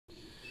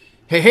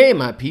Hey,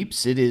 my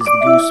peeps, it is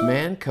the Goose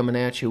Man coming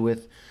at you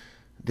with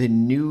the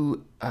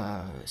new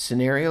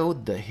scenario,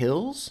 The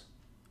Hills,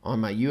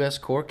 on my U.S.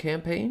 Corps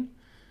campaign.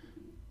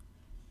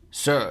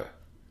 Sir,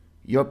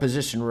 your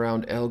position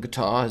around El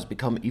Guitar has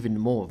become even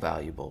more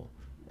valuable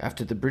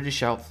after the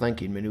British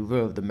outflanking maneuver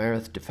of the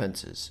Mareth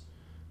defenses.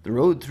 The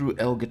road through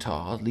El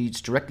Guitar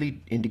leads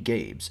directly into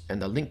Gabes,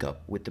 and the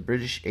link-up with the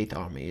British 8th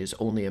Army is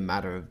only a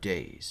matter of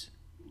days.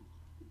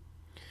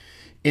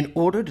 In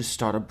order to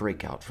start a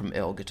breakout from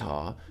El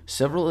Guitar,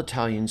 several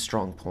Italian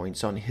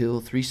strongpoints on Hill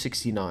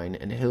 369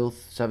 and Hill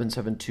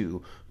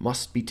 772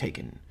 must be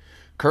taken.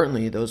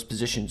 Currently, those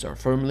positions are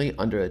firmly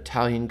under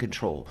Italian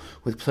control,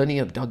 with plenty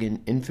of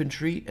dug-in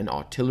infantry and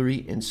artillery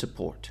in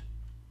support.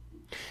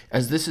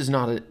 As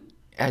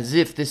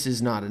if this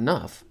is not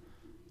enough,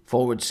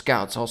 forward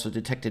scouts also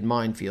detected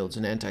minefields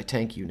and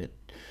anti-tank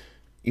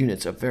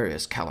units of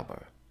various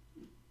caliber.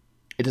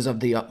 It is of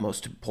the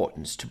utmost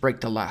importance to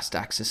break the last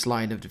Axis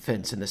line of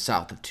defense in the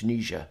south of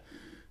Tunisia,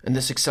 and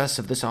the success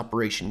of this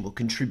operation will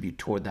contribute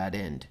toward that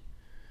end.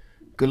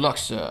 Good luck,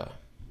 sir.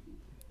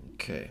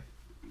 Okay.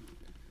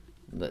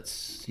 Let's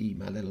see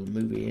my little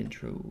movie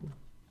intro.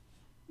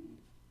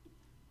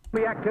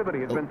 The activity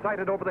has been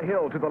sighted over the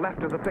hill to the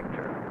left of the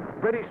picture.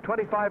 British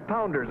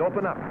 25-pounders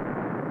open up.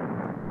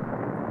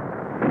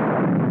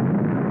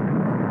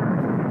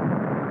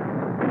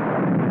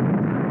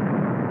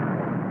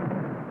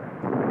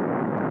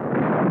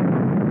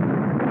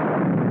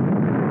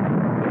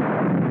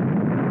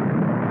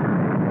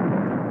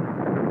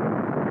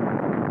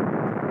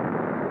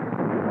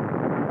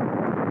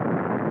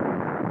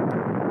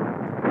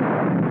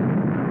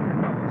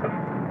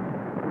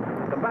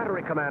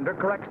 Commander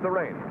corrects the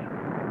range.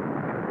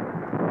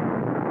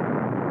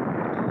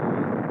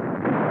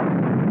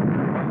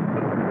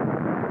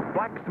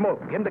 Black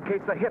smoke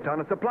indicates a hit on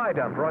a supply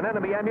dump or an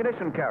enemy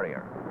ammunition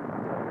carrier.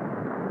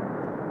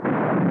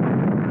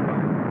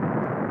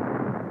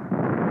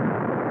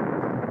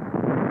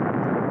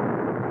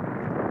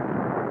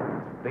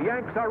 The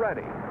Yanks are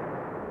ready.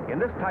 In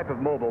this type of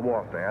mobile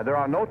warfare, there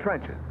are no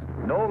trenches,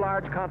 no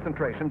large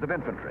concentrations of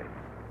infantry.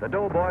 The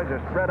doughboys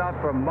are spread out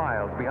for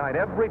miles behind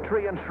every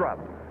tree and shrub,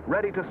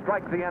 ready to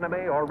strike the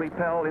enemy or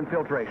repel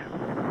infiltration.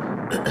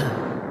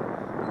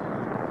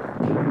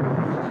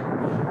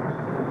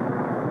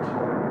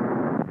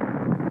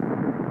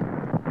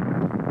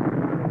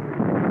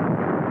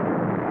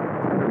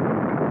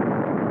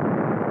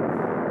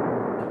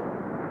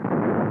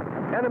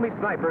 Enemy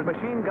snipers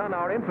machine gun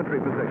our infantry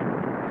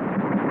position.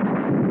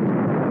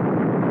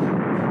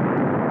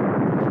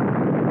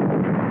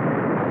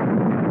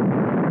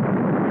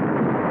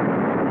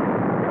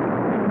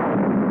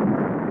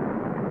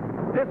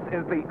 This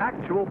is the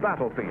actual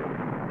battlefield.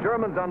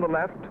 Germans on the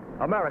left,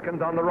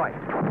 Americans on the right.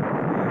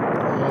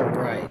 All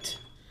right.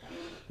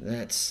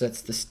 That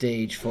sets the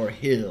stage for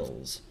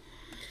Hills.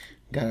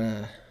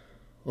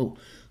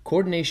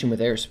 Coordination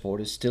with air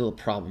support is still a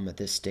problem at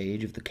this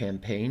stage of the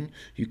campaign.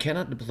 You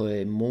cannot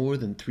deploy more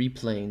than 3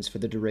 planes for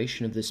the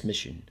duration of this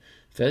mission.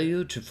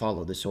 Failure to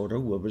follow this order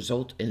will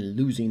result in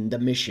losing the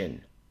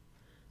mission.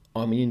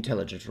 Army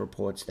intelligence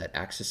reports that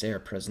Axis air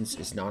presence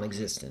is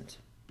non-existent.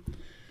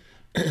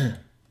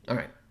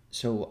 Alright,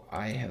 so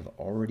I have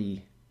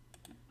already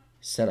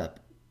set up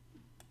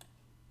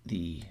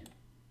the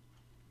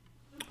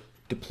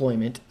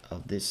deployment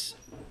of this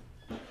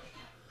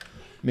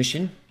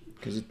mission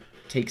because it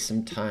takes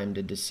some time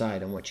to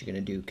decide on what you're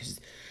going to do, because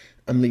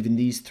I'm leaving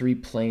these 3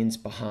 planes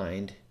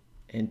behind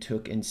and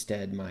took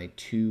instead my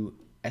 2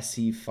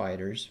 SE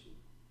fighters,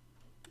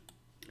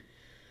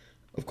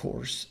 of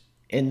course,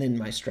 and then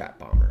my strat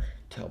bomber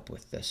to help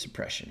with the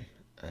suppression,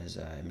 as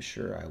I'm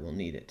sure I will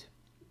need it.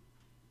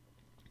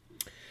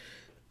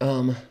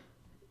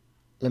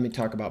 Let me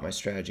talk about my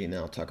strategy, and then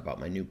I'll talk about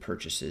my new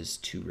purchases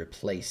to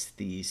replace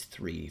these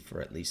 3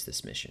 for at least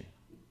this mission.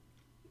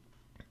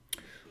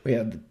 We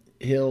have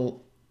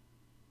Hill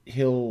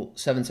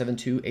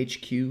 772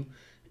 HQ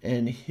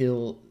and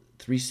Hill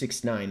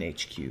 369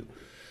 HQ.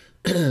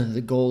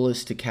 The goal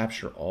is to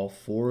capture all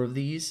 4 of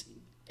these,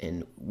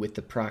 and with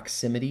the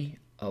proximity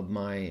of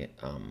my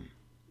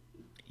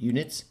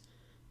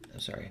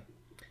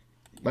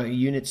my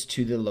units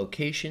to the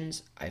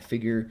locations, I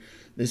figure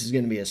this is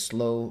going to be a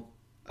slow,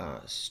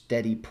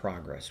 steady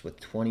progress.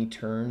 With 20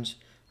 turns,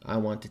 I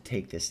want to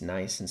take this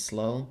nice and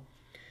slow,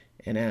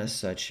 and as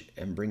such,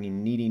 I'm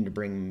needing to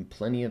bring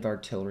plenty of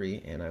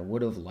artillery, and I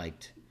would have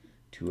liked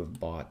to have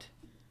bought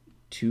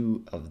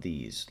 2 of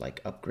these,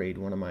 like upgrade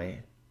one of my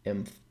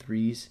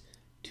M3s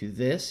to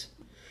this,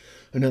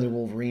 another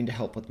Wolverine to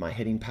help with my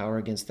hitting power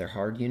against their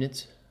hard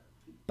units.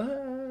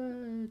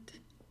 But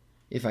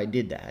if I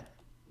did that,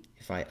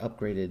 if I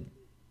upgraded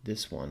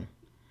this one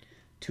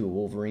to a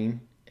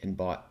Wolverine and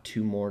bought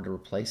 2 more to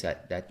replace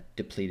that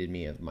depleted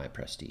me of my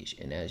prestige.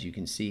 And as you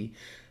can see,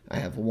 I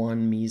have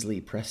 1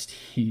 measly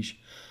prestige.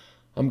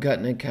 I'm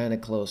cutting it kind of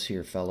close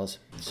here, fellas.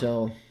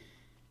 So,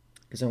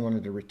 because I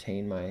wanted to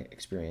retain my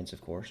experience,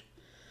 of course.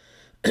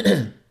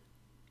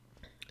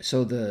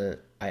 So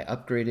I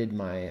upgraded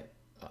my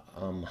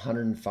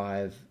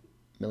 105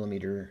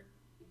 millimeter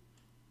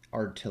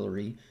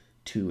artillery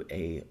to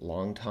a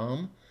long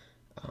tom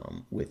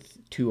with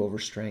 2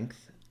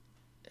 overstrength,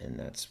 and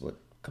that's what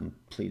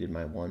completed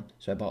my one.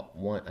 So I bought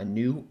a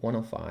new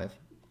 105,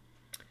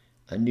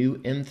 a new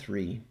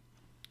M3,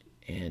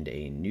 and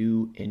a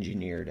new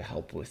engineer to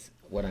help with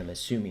what I'm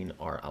assuming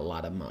are a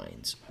lot of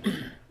mines.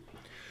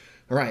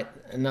 All right,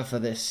 enough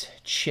of this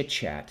chit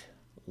chat.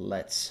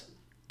 Let's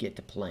get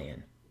to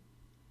playing.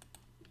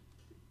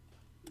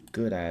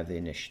 Good, I have the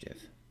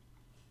initiative.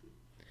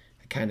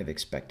 I kind of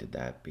expected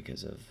that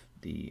because of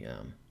the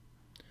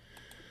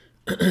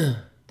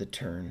the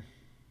turn.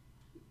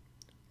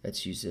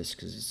 Let's use this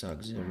because it's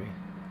auxiliary.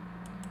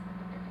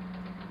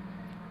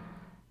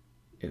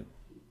 Ew.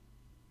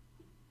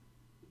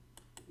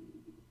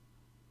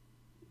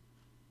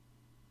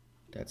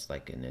 That's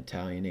like an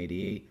Italian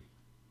 88.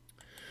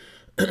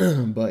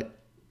 But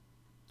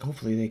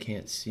hopefully they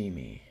can't see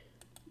me.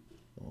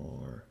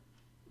 Or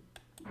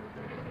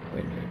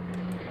wait a minute.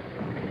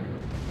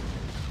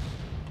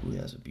 Ooh,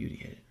 that was a beauty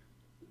hit.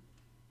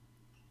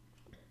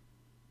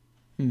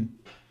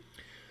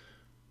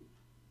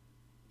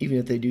 Even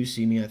if they do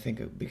see me, I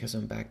think because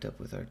I'm backed up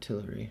with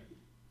artillery.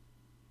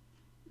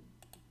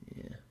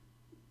 Yeah.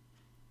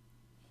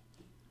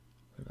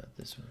 What about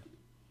this one?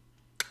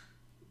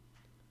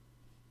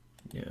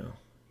 No,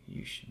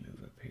 you should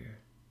move up here.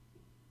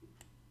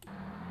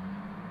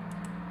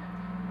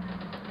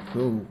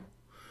 Cool.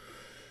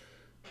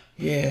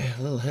 Yeah,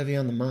 a little heavy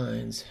on the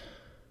mines.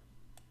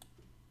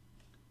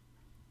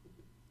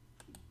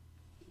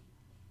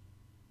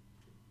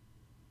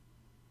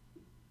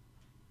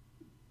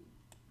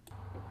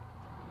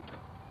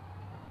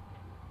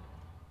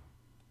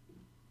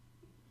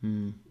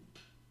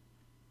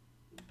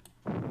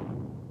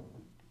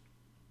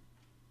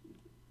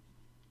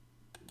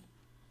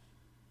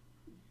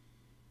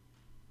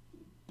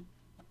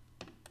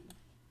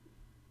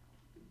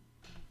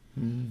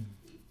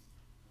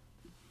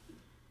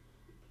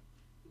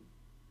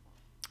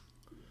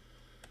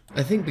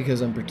 I think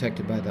because I'm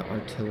protected by the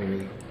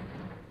artillery,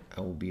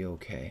 I will be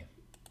okay.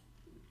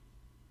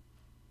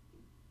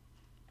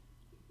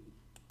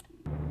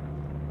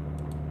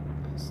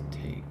 Let's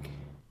take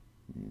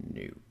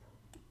new.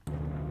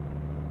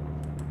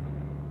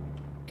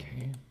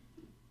 Okay.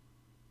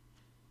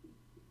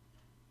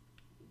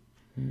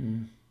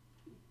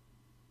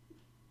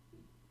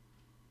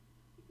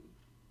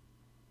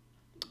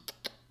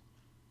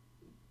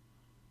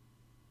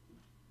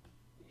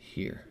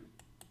 Here.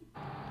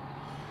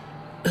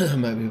 I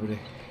might be able to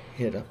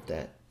hit up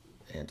that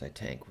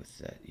anti-tank with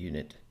that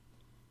unit.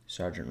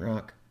 Sergeant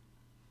Rock.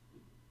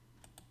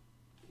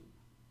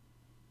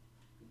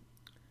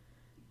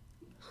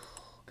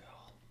 Oh,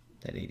 God.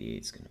 That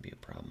 88 is going to be a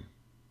problem.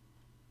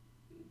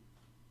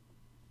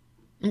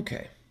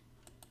 Okay.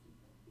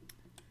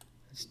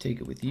 Let's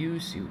take it with you,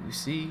 see what we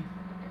see.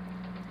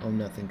 Oh,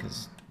 nothing,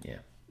 because, yeah.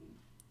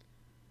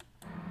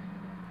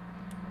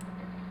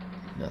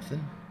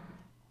 Nothing.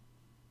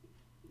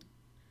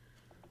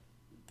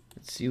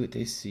 Let's see what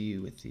they see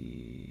with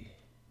the...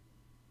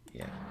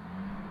 Yeah.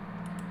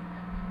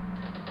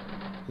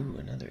 Ooh,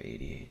 another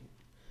 88.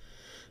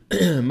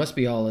 Must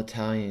be all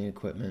Italian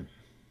equipment.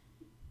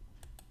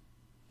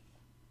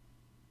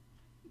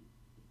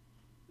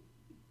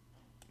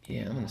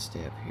 Yeah, I'm going to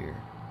stay up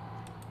here.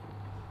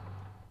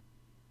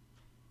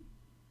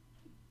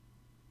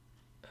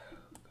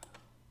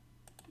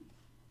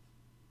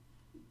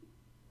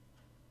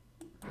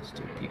 Let's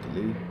do a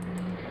peekaloo.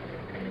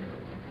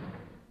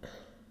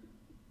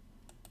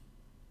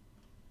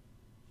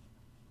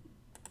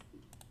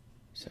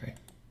 Sorry.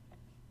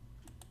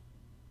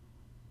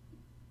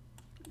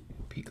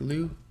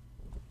 Peekaloo.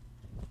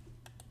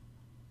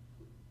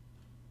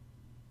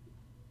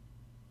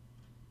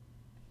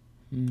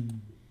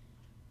 Peekaloo.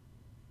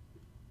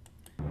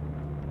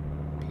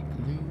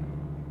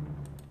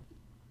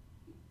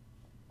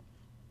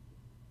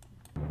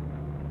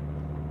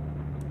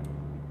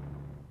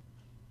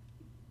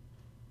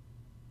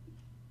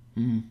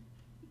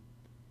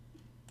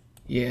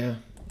 Yeah.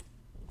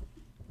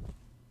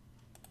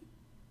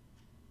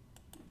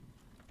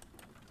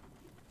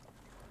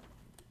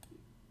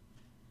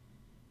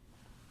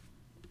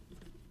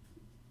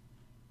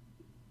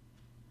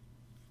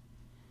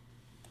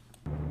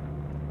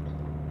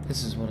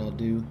 This is what I'll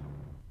do.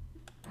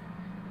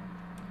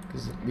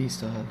 Because at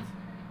least I'll have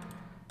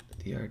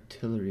the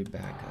artillery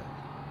backup.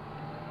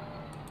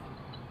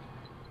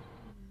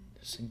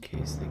 Just in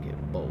case they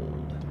get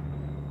bold.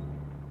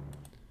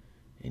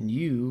 And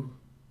you,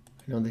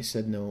 I know they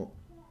said no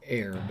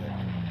air, but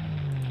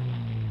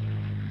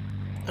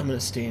I'm going to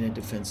stay in a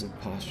defensive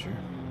posture.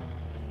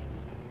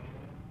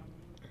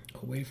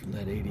 Away from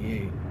that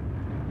 88.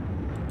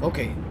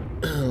 Okay,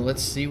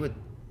 let's see what...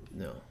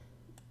 No.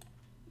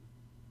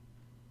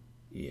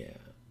 Yeah.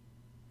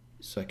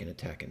 So I can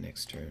attack it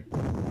next turn.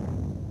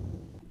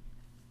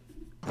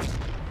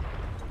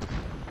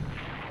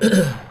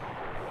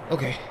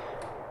 Okay.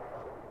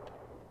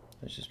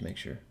 Let's just make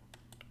sure.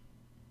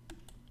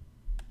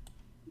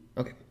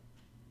 Okay.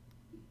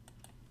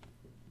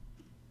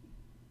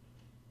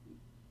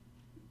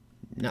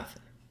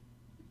 Nothing.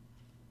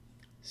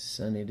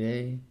 Sunny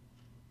day.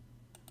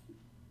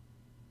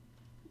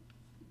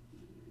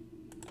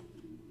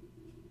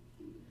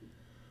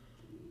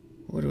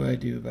 What do I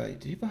do about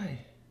it? Did you buy?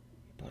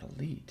 You bought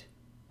Elite.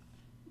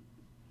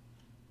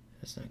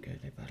 That's not good.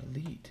 They bought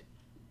Elite.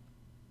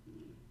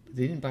 But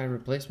they didn't buy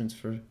replacements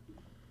for...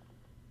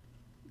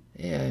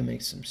 Yeah, I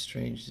make some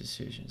strange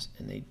decisions,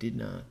 and they did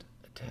not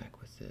attack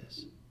with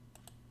this.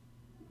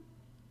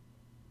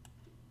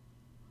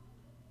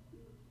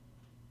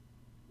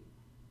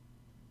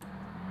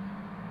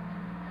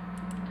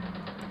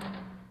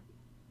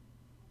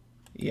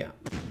 Yeah.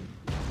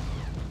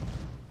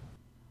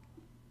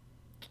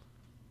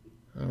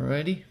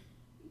 Alrighty.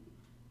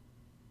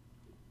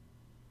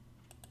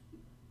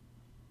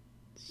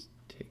 Let's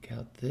take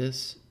out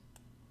this.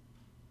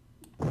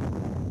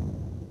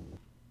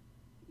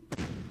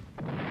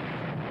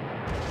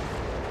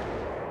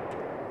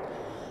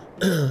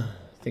 I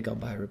think I'll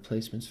buy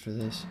replacements for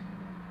this.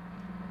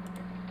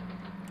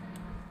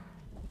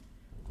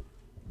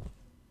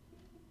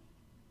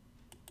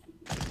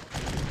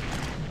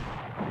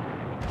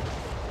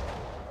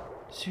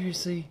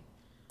 Seriously?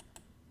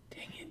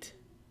 Dang it.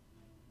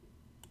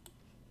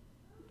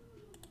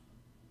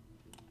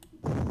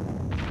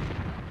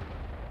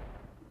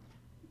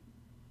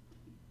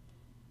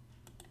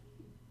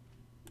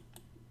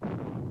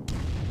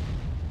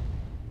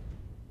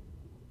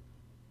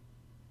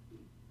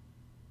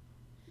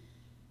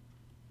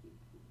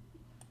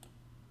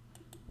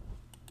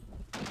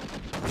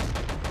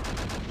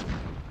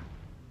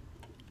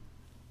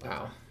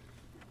 Wow.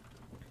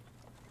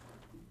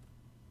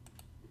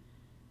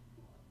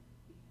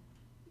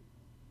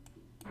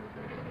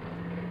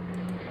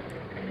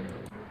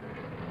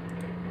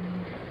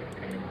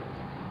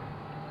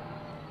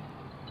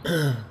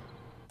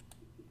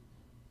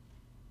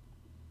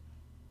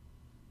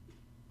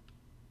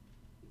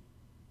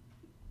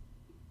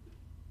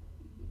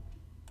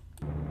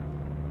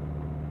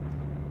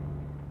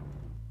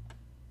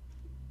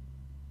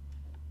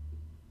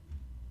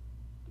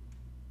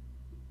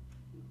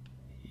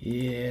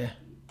 Yeah.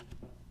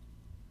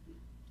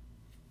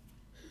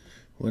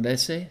 What'd I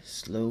say?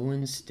 Slow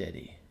and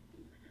steady.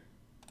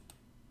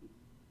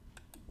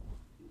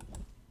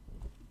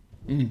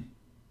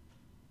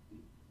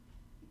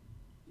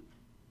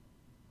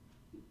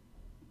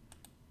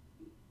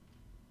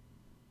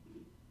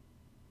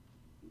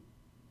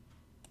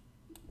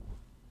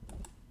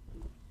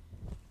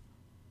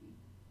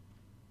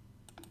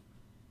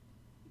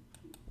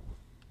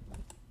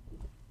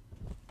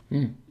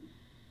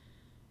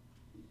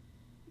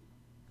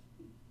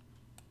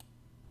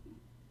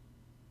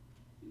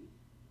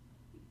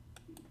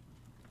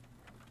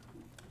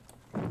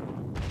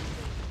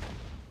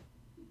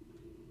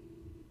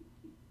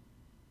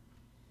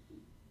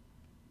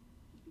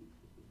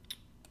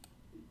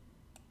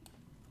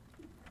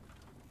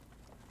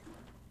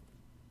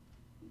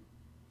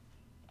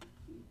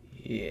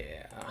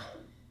 Yeah.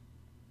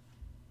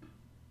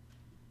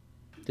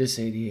 This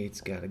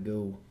 88's gotta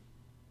go.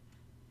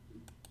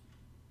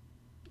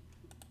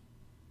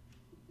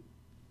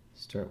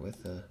 Start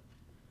with a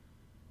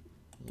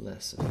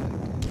less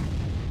effective.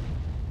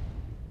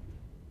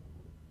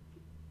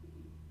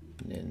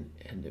 And then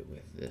end it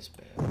with this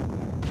bad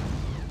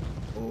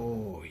boy.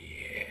 Oh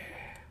yeah.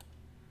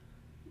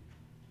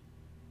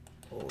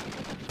 Oh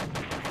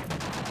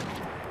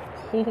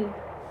yeah.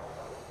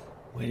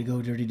 Way to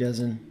go, Dirty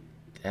Dozen.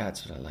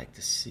 That's what I like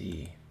to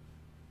see.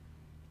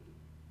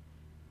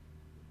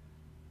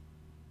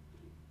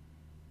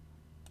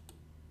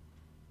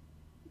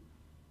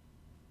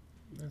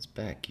 Let's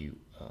back you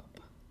up.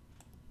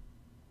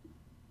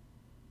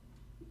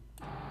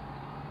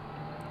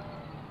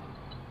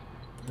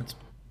 Let's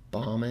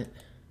bomb it.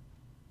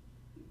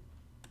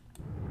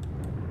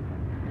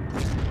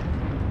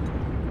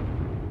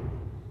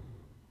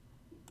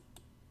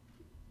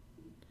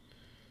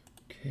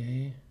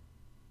 Okay.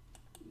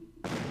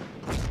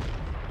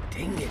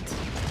 Dang it.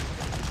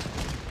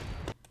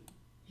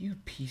 You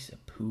piece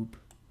of poop.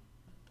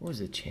 What was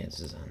the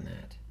chances on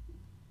that?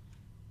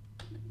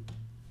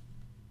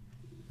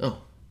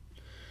 Oh.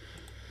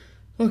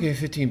 Okay,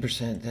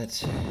 15%.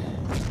 That's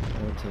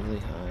relatively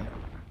high.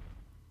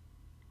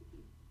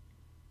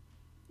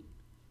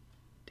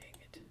 Dang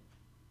it.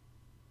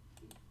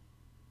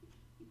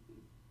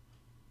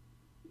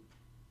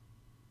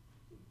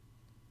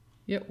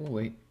 Yep, we'll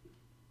wait.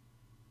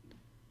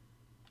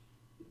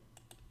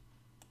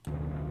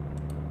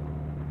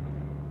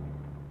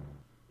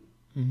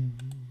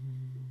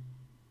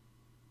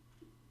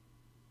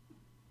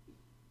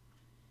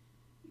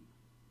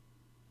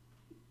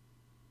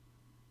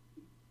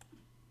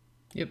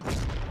 Yep.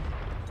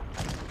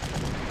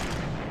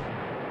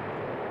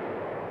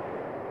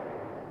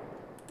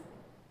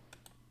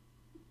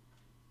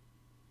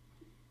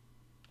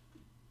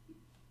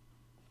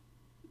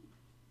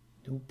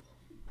 Nope.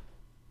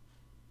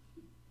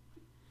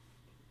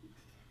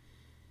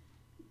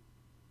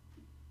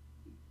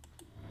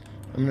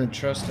 I'm gonna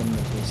trust them that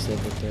they said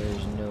that there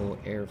is no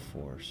Air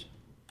Force.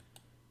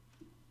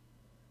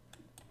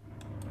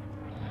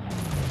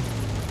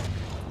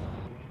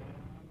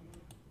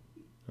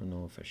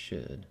 if I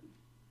should.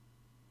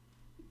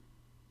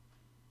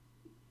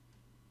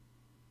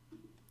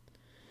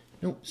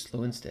 Nope,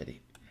 slow and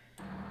steady.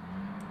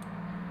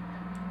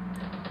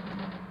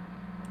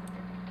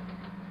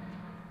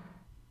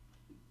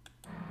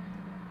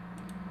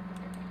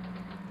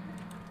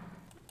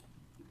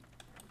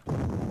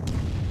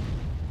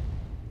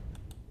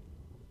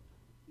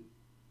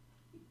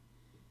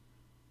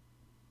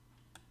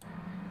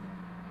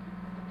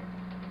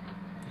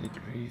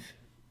 Good grief.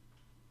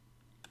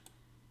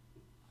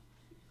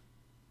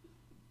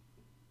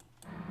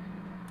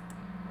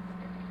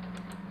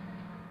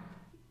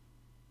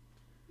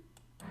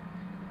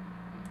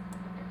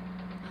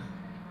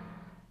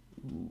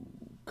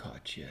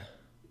 Caught you.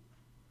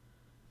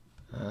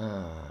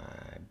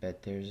 I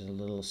bet there's a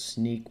little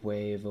sneak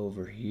wave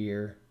over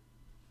here.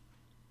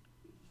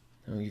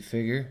 Oh, you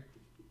figure?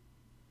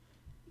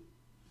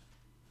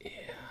 Yeah.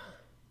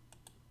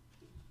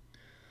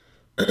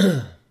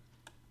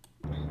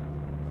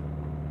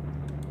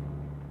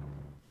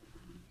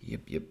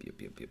 Yep.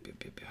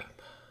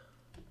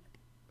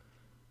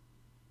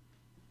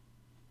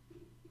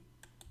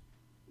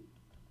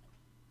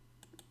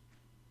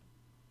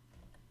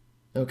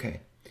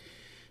 Okay.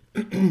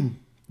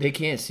 They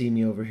can't see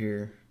me over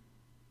here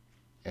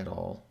at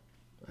all,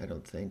 I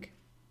don't think.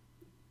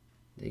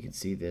 They can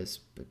see this,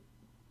 but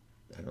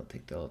I don't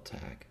think they'll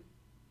attack.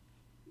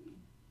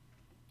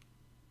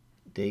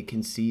 They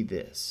can see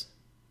this.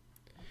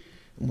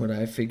 And what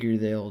I figure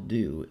they'll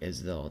do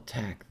is they'll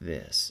attack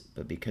this,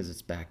 but because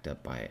it's backed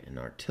up by an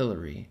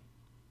artillery,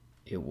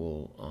 it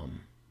will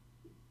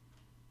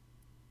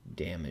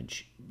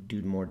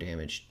do more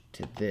damage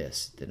to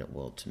this than it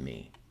will to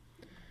me.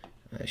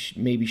 I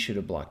maybe should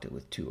have blocked it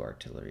with 2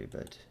 artillery,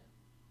 but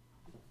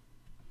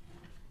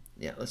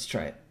yeah, let's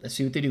try it. Let's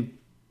see what they do.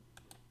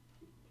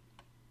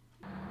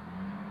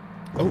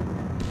 Oh.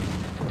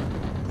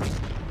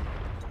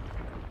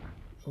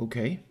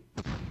 Okay.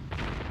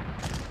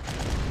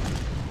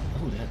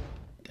 Oh,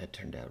 that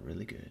turned out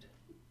really good.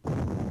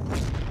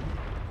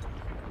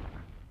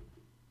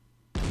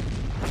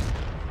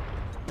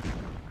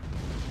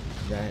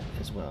 That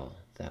as well.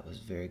 That was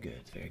very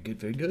good. Very good,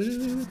 very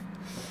good.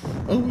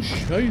 Oh,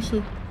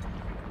 scheiße.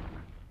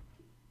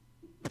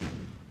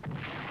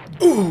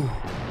 Ooh.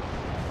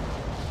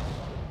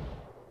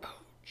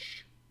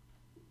 Ouch.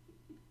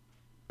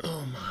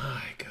 Oh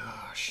my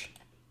gosh.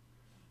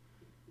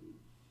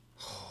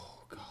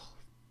 Oh God.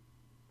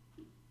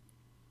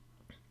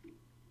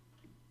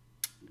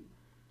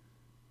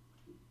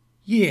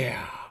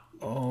 Yeah.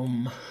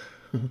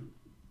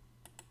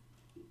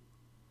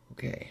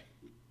 Okay.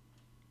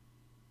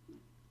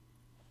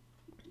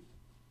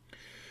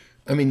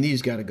 I mean,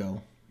 these gotta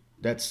go.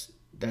 That's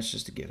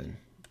just a given.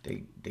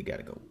 They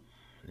gotta go.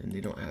 And they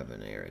don't have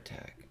an air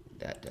attack.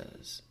 That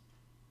does.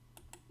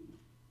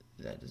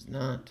 That does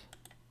not.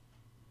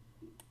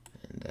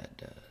 And that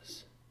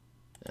does.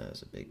 That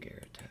was a big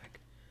air attack.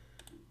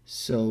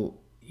 So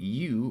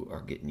you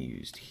are getting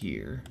used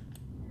here.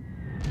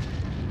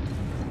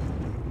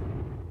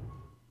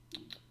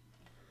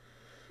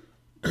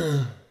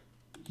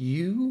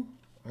 You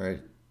are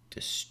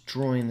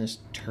destroying this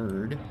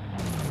turd.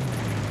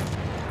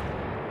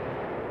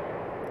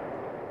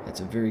 That's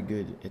a very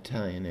good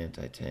Italian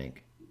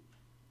anti-tank.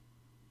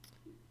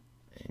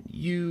 And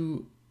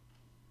you're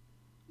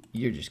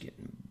just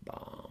getting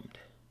bombed.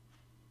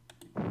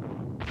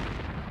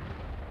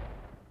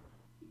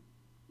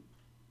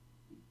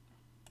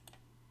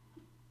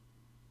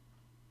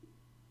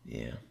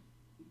 Yeah.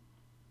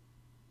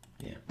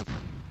 Yeah.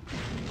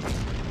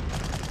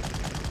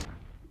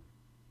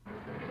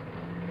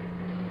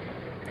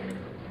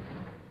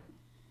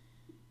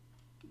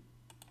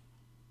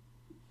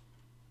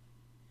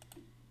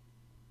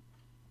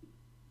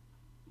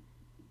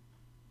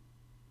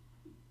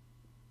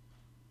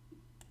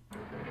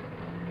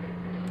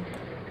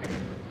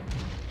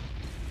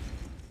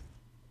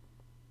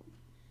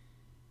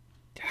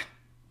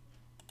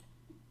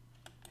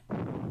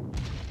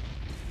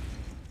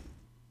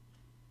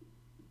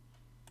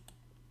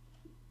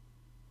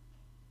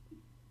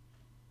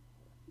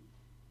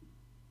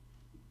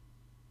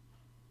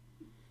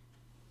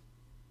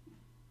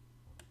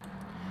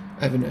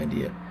 I have an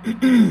idea.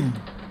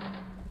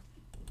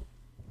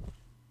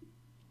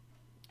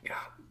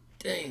 God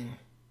dang.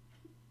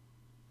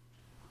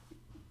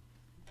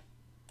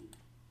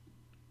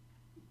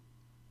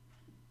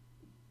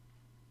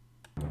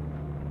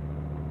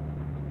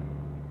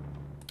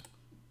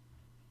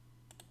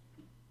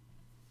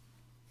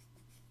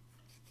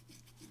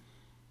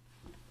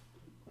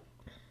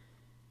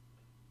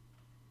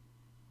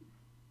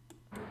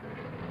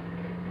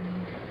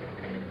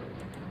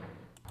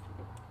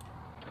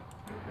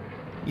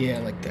 Yeah,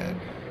 like that.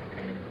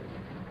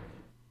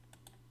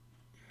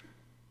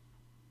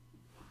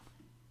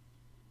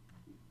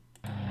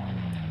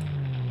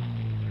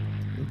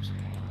 Oops.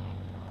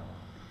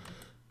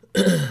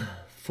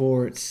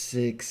 4,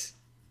 6.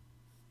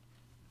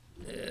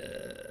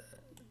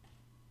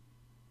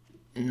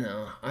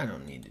 No, I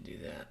don't need to do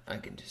that. I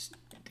can just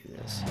do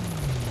this.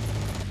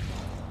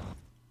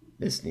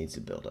 This needs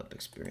to build up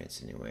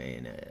experience anyway,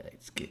 and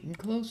it's getting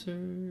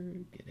closer.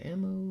 Get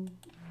ammo.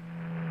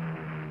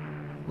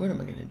 What am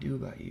I going to do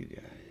about you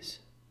guys?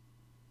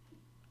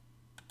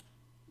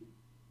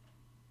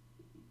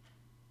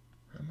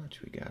 How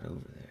much we got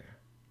over there?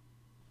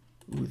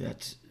 Ooh,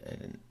 that's...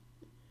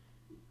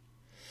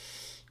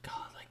 God,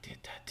 I'd like to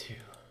hit that too.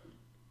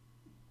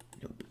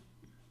 Nope.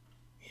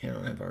 Yeah, I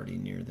don't have already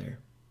near there.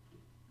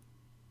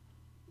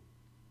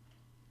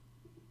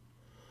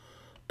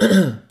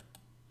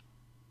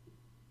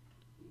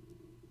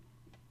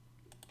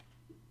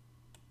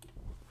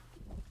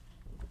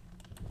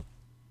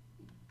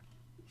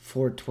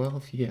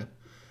 $412? Yeah.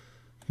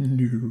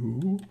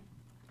 No.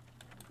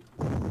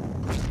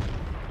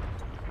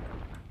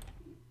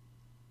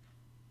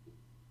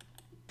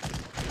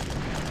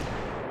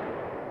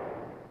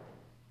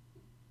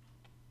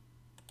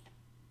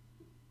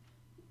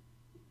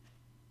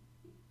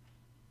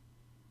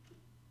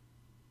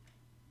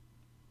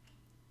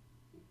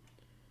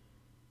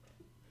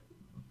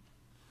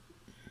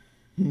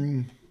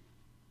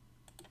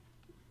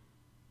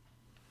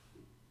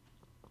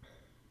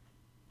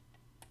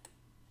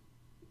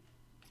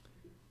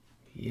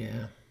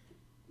 Yeah.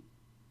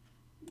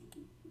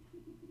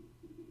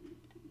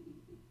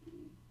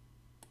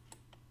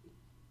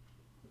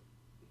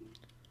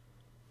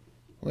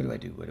 What do I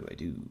do? What do I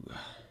do?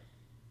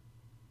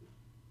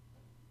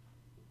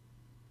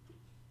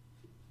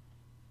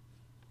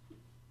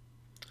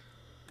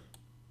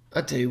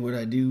 I'll tell you what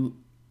I do.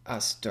 I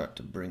start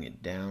to bring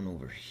it down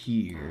over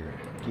here.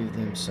 Give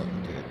them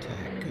something to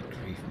attack. Good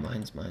grief.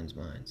 Mines.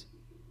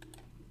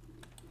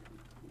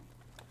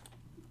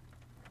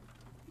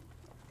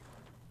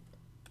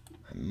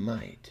 I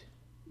might.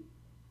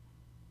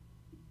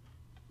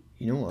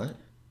 You know what?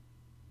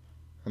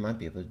 I might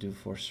be able to do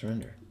forced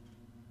surrender.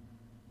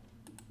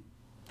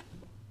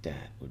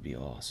 That would be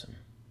awesome.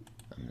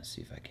 I'm gonna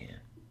see if I can.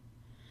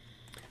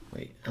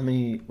 Wait, how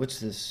many? What's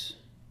this?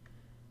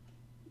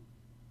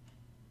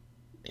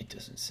 It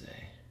doesn't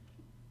say.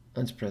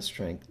 Unsuppressed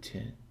strength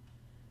 10.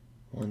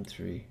 1,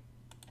 3.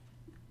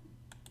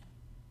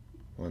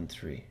 1,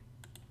 3.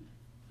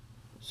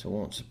 So it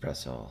won't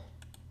suppress all.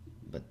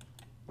 But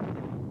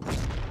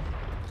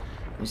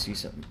let me see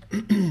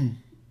something.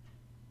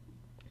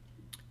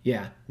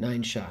 Yeah,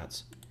 9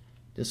 shots.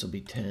 This will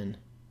be 10.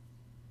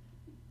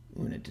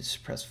 Ooh, and it did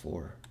suppress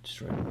 4.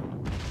 Destroy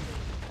 1.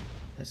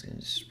 That's going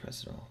to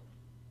suppress it all.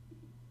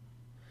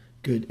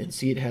 Good. And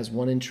see, it has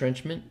 1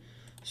 entrenchment.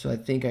 So I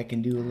think I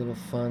can do a little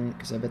fun,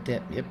 because I bet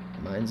that, yep,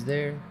 mine's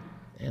there.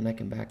 And I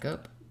can back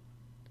up.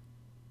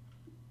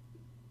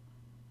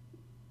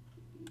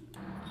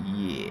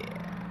 Yeah.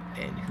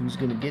 And who's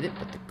going to get it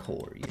but the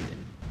core unit?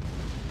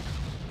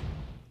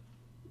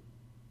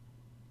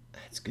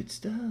 That's good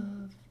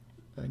stuff.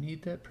 I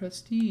need that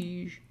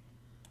prestige.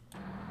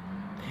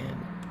 And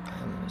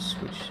I'm going to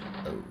switch.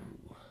 Oh,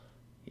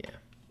 yeah.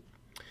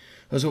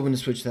 I was hoping to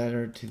switch that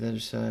or to the other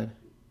side.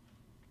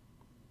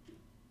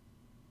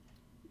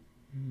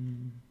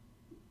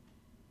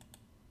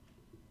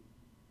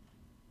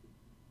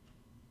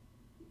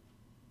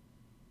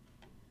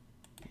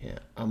 Yeah,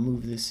 I'll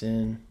move this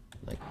in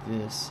like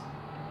this.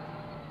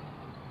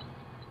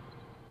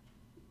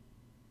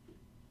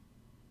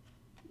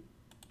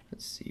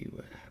 Let's see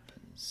what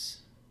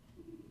happens.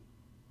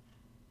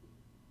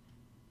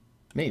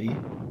 Maybe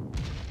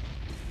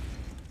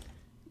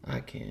I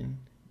can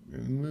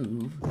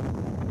remove.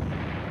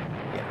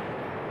 Yeah.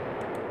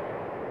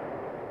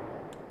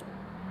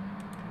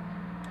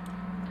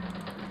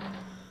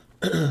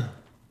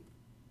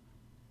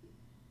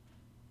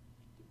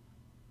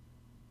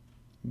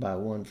 Buy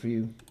 1 for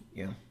you.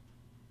 Yeah.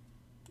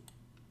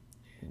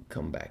 And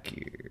come back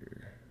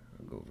here.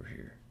 I'll go over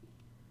here.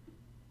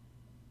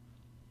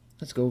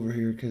 Let's go over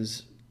here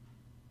because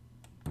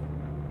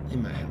they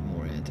might have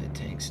more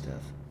anti-tank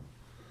stuff.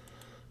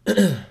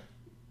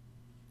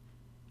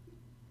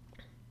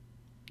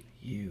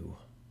 You.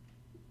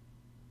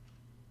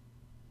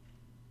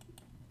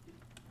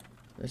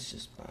 Let's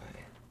just buy.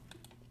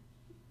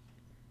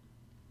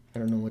 I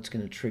don't know what's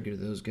going to trigger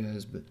those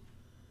guys, but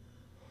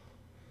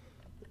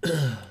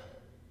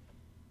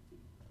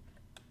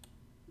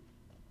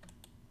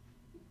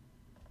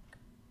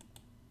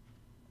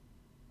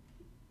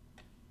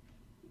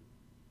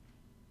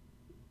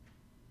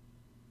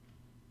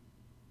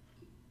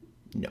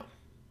no.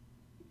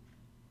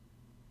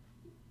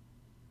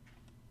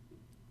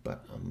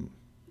 But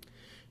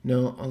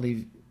no, I'll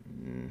leave.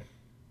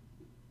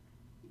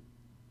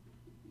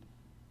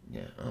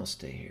 Yeah, I'll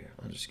stay here.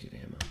 I'll just get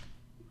ammo.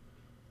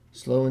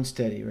 Slow and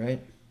steady,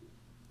 right?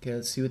 Okay,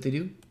 let's see what they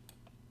do.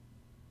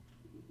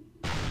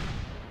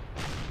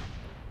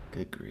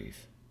 Good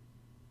grief.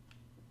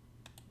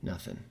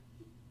 Nothing.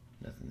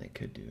 Nothing they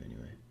could do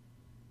anyway.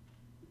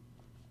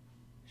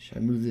 Should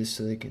I move this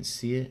so they can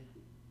see it?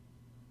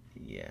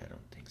 Yeah, I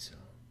don't think so.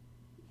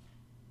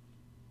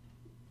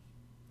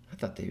 I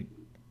thought they...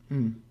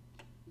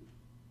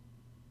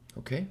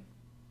 Okay.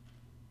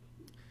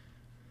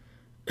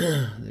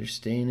 They're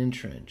staying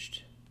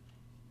entrenched.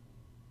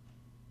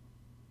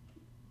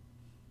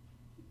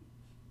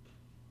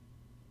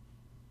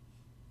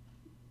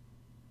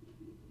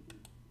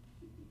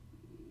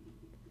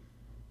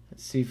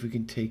 see if we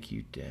can take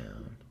you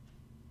down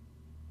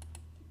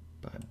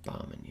by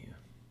bombing you.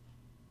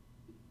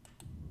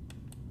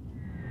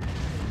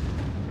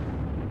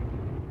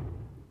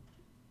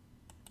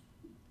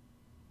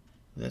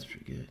 That's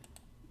pretty good.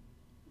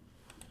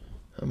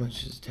 How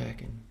much is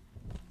attacking?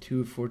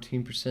 2 of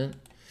 14%?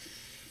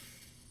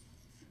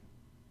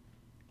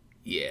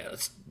 Yeah,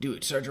 let's do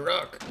it, Sergeant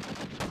Rock.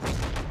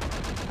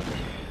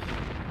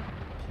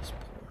 Piss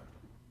poor.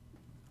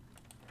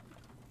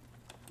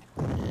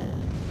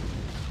 And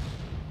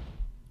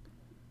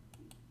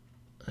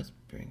let's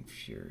bring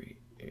Fury.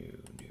 Oh,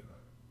 no.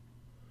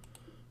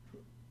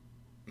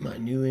 My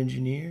new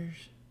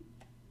engineers.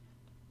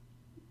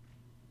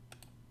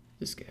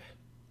 This guy.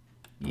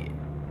 Yeah.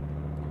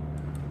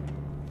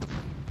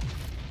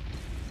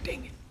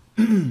 Dang it.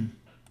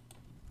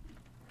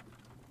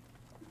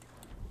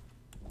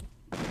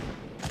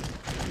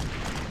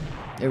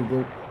 There we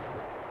go.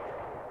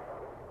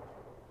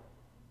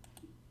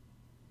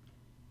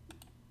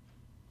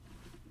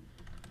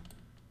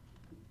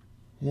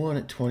 One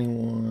at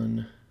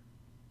 21.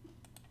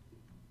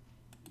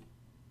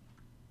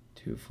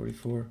 2 at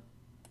 44.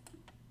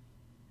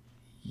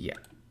 Yeah.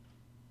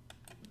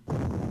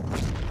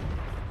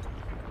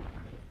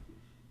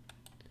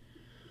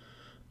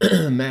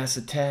 Mass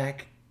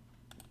attack.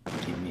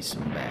 Give me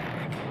some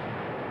back.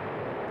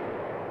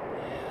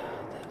 Yeah,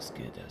 that was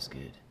good. That was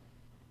good.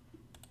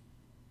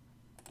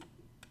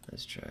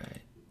 Let's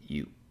try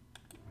you.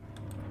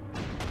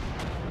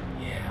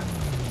 Yeah.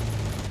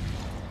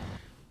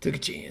 Took a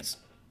chance.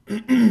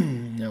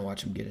 Now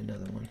watch him get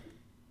another one.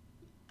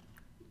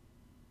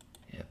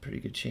 Yeah, pretty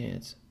good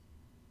chance.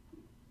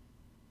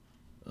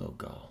 Oh,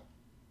 gall.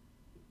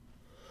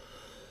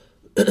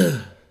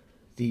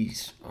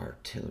 These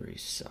artillery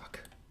suck.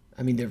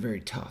 I mean, they're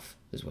very tough,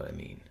 is what I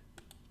mean.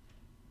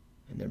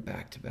 And they're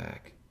back to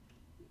back.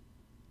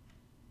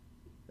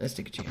 Let's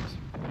take a chance.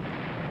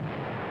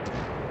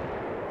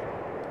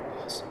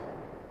 Awesome.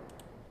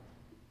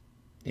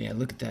 Yeah,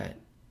 look at that.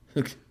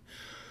 Look,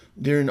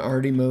 they're in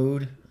arty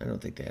mode. I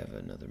don't think they have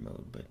another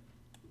mode, but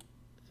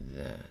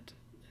that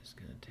is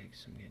going to take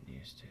some getting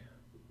used to.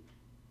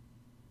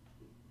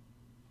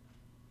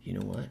 You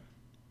know what?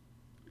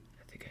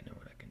 I think I know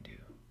what I can do.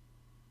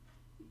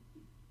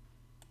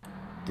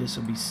 This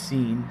will be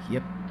seen.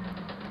 Yep.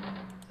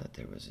 Thought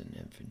there was an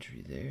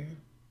infantry there.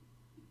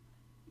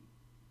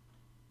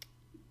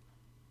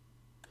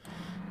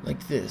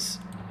 Like this.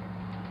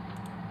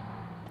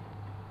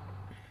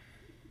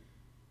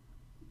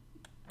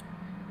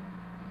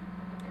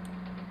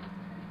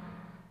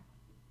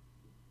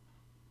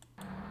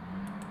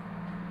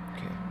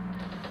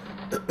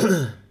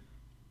 Okay.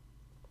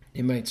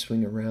 They might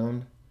swing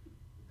around.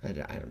 I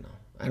don't know.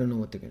 I don't know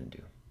what they're going to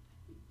do.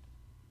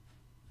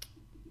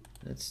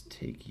 Let's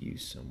take you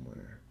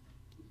somewhere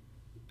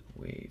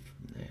away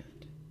from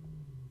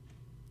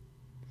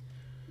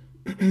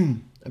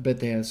that. I bet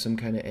they have some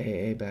kind of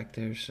AA back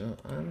there, so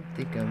I don't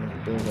think I'm going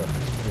to build up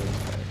this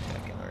place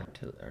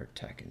by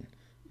attacking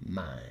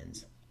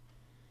mines.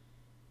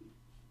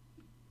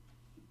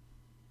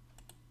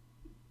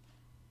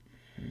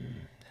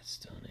 That's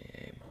still in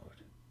AA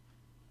mode.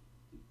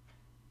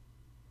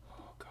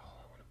 Oh, God,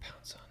 I want to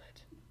pounce on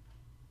it.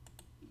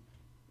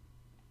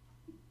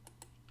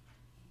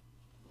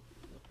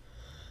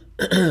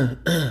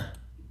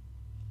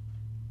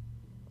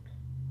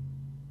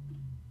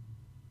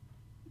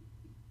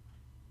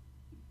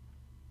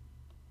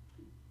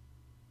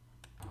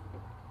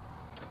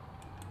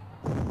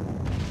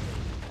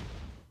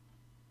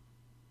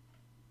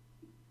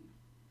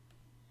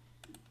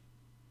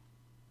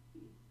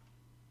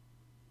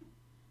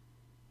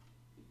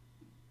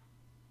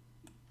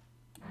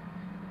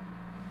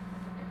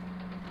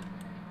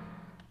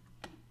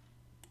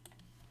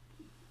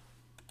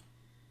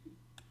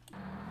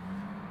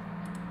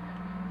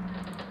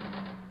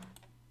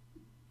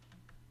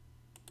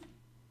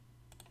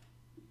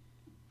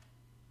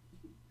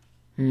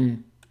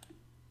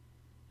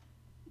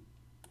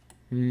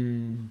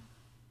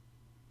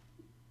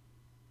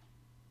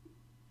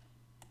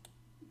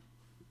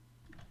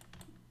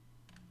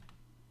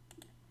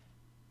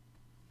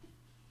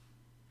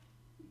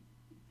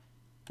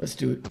 Let's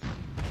do it.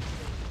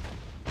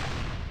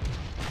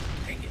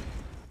 Dang it.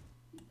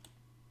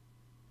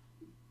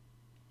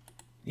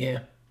 Yeah.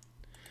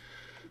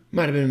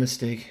 Might have been a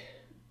mistake.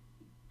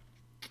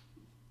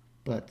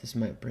 But this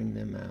might bring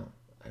them out.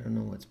 I don't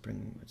know what's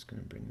going to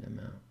bring them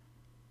out.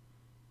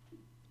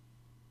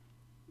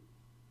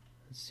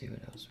 Let's see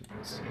what else we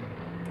can see.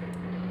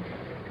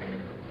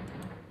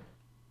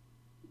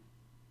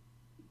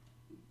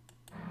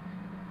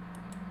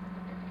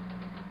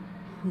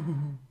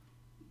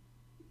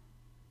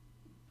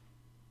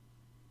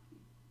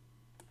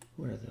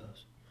 What are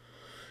those?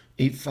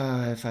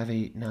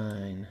 8-5,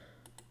 5-8-9,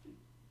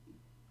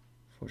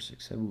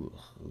 4-6-7.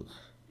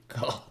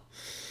 God,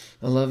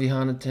 I love you,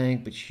 Honda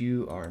tank, but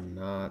you are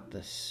not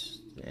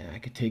this. Yeah, I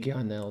could take you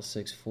on the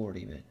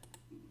L640, but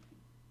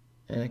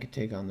and I could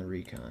take on the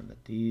Recon,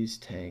 but these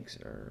tanks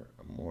are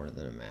more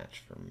than a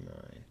match for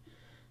mine.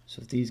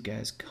 So if these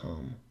guys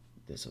come,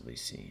 this will be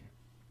seen.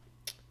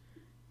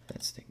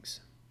 That stinks.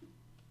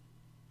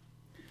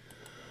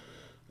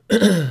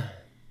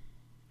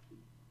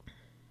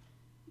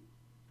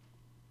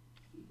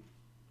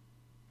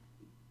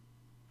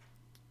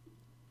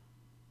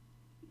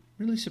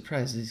 Really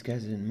surprised these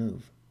guys didn't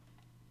move.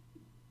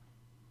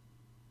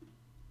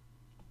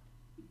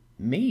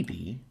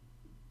 Maybe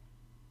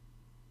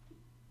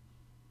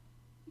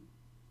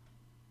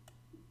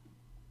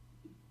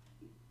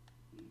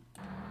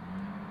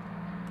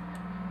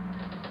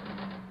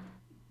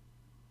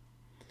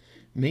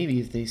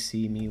if they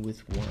see me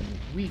with one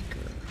weaker.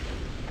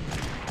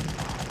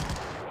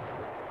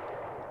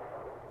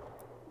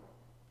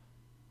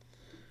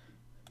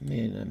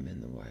 Man, I'm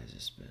in the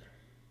wisest bit.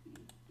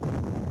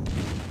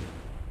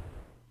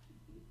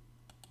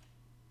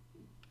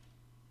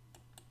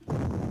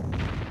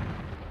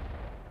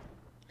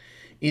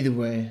 Either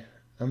way,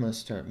 I'm going to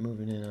start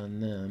moving in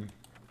on them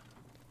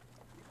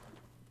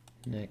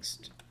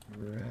next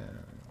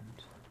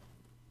round.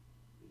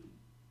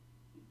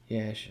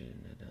 Yeah, I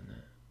shouldn't have done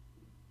that.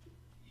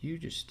 You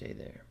just stay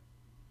there.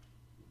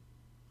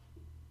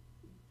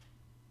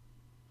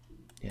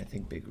 Yeah, I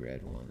think Big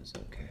Red 1 is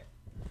okay.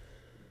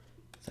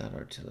 Without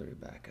artillery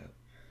backup.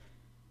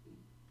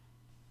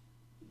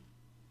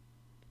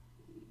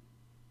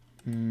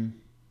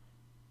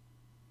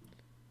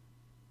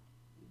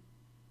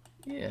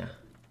 Yeah.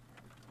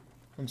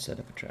 I'm set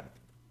up a trap.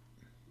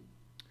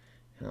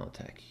 And I'll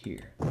attack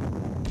here.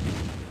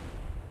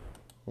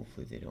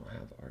 Hopefully they don't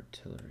have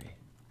artillery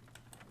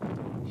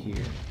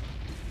here.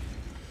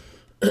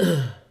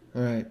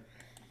 Alright.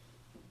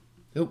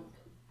 Nope.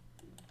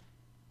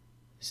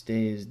 This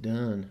day is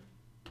done.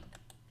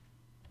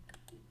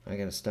 I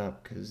gotta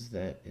stop because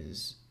that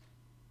is...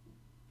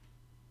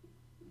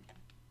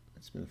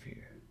 Let's move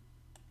here.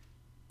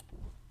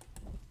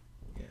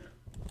 Yeah.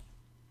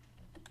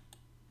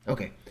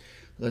 Okay.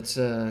 Let's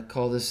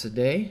call this a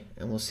day,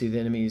 and we'll see the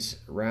enemies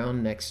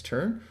round next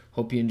turn.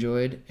 Hope you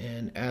enjoyed,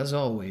 and as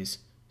always,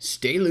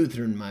 stay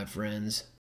Lutheran, my friends.